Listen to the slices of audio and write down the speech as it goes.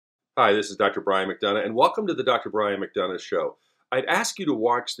Hi, this is Dr. Brian McDonough, and welcome to the Dr. Brian McDonough Show. I'd ask you to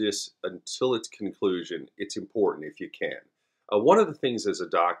watch this until its conclusion. It's important if you can. One of the things as a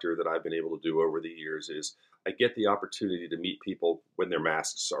doctor that I've been able to do over the years is I get the opportunity to meet people when their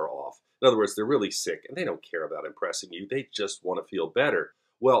masks are off. In other words, they're really sick and they don't care about impressing you. They just want to feel better.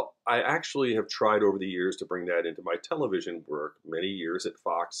 Well, I actually have tried over the years to bring that into my television work, many years at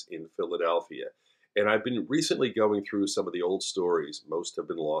Fox in Philadelphia. And I've been recently going through some of the old stories. Most have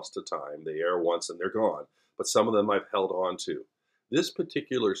been lost to time. They air once and they're gone. But some of them I've held on to. This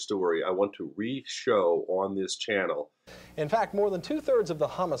particular story I want to re-show on this channel. In fact, more than 2/3 of the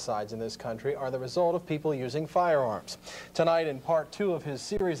homicides in this country are the result of people using firearms. Tonight, in part 2 of his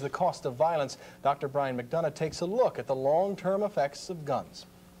series, The Cost of Violence, Dr. Brian McDonough takes a look at the long-term effects of guns.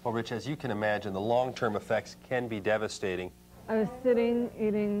 Well, Rich, as you can imagine, the long-term effects can be devastating. I was sitting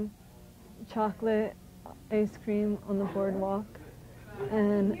eating chocolate ice cream on the boardwalk,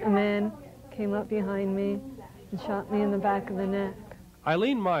 and a man came up behind me and shot me in the back of the neck.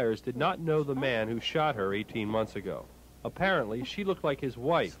 Eileen Myers did not know the man who shot her 18 months ago. Apparently, she looked like his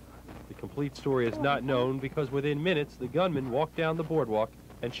wife. The complete story is not known because within minutes, the gunman walked down the boardwalk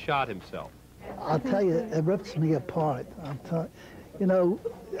and shot himself. I'll tell you, it rips me apart. You know,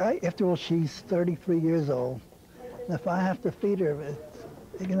 after all, she's 33 years old. And if I have to feed her,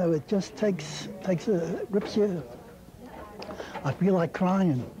 you know, it just rips you. I feel like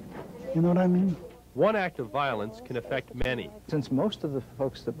crying. You know what I mean? One act of violence can affect many. Since most of the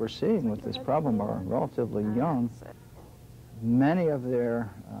folks that we're seeing with this problem are relatively young, many of their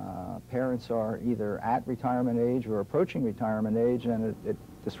parents are either at retirement age or approaching retirement age, and it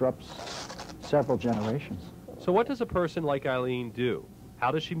disrupts several generations. So what does a person like Eileen do? How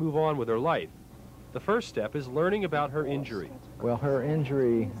does she move on with her life? The first step is learning about her injury. Well, her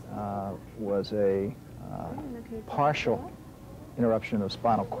injury was a partial interruption of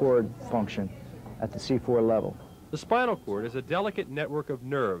spinal cord function at the C4 level. The spinal cord is a delicate network of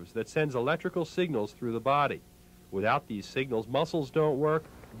nerves that sends electrical signals through the body. Without these signals, muscles don't work,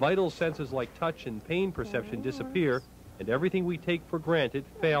 vital senses like touch and pain perception disappear, and everything we take for granted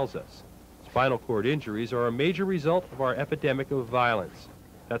fails us. Spinal cord injuries are a major result of our epidemic of violence.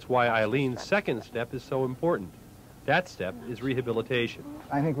 That's why Eileen's second step is so important. That step is rehabilitation.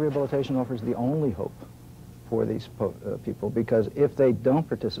 I think rehabilitation offers the only hope for these people, because if they don't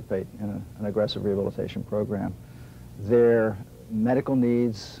participate in an aggressive rehabilitation program, their medical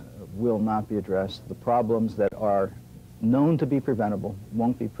needs will not be addressed. The problems that are known to be preventable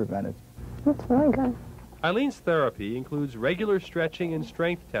won't be prevented. That's very good. Eileen's therapy includes regular stretching and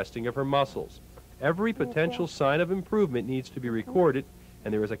strength testing of her muscles. Every potential sign of improvement needs to be recorded,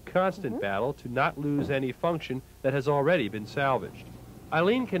 and there is a constant battle to not lose any function that has already been salvaged.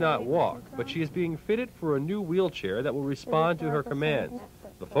 Eileen cannot walk, but she is being fitted for a new wheelchair that will respond to her commands.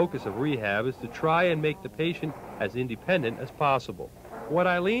 The focus of rehab is to try and make the patient as independent as possible. What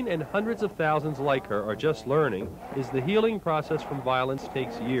Eileen and hundreds of thousands like her are just learning is the healing process from violence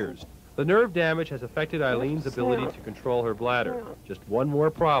takes years. The nerve damage has affected Eileen's ability to control her bladder. Just one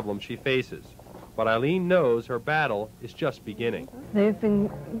more problem she faces. But Eileen knows her battle is just beginning. They've been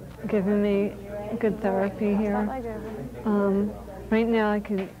giving me good therapy here. Right now I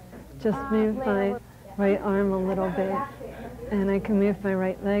can just move my right arm a little bit, and I can move my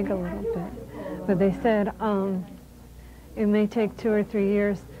right leg a little bit. But they said it may take 2 or 3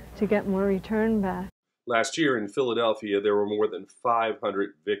 years to get more return back. Last year in Philadelphia, there were more than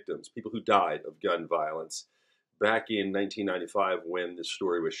 500 victims, people who died of gun violence. Back in 1995, when this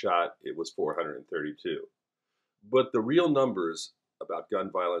story was shot, it was 432. But the real numbers about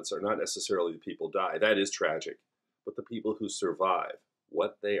gun violence are not necessarily the people die. That is tragic. But the people who survive,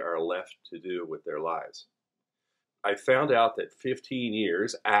 what they are left to do with their lives. I found out that 15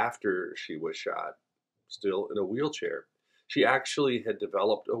 years after she was shot, still in a wheelchair, she actually had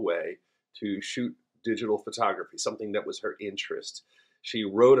developed a way to shoot digital photography, something that was her interest. She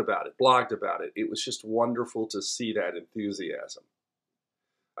wrote about it, blogged about it. It was just wonderful to see that enthusiasm.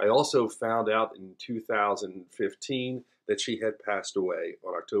 I also found out in 2015 that she had passed away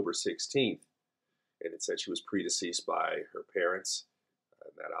on October 16th. And it said she was predeceased by her parents.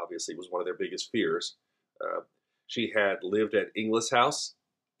 That obviously was one of their biggest fears. She had lived at Inglis House,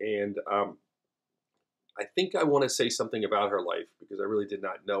 and I think I want to say something about her life because I really did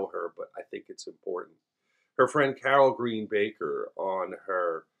not know her, but I think it's important. Her friend Carol Green Baker on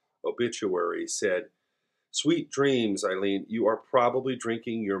her obituary said, "Sweet dreams, Eileen. You are probably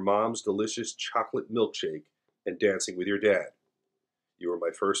drinking your mom's delicious chocolate milkshake and dancing with your dad. You were my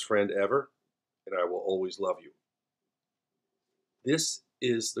first friend ever, and I will always love you." This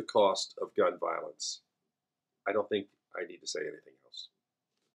is the cost of gun violence. I don't think I need to say anything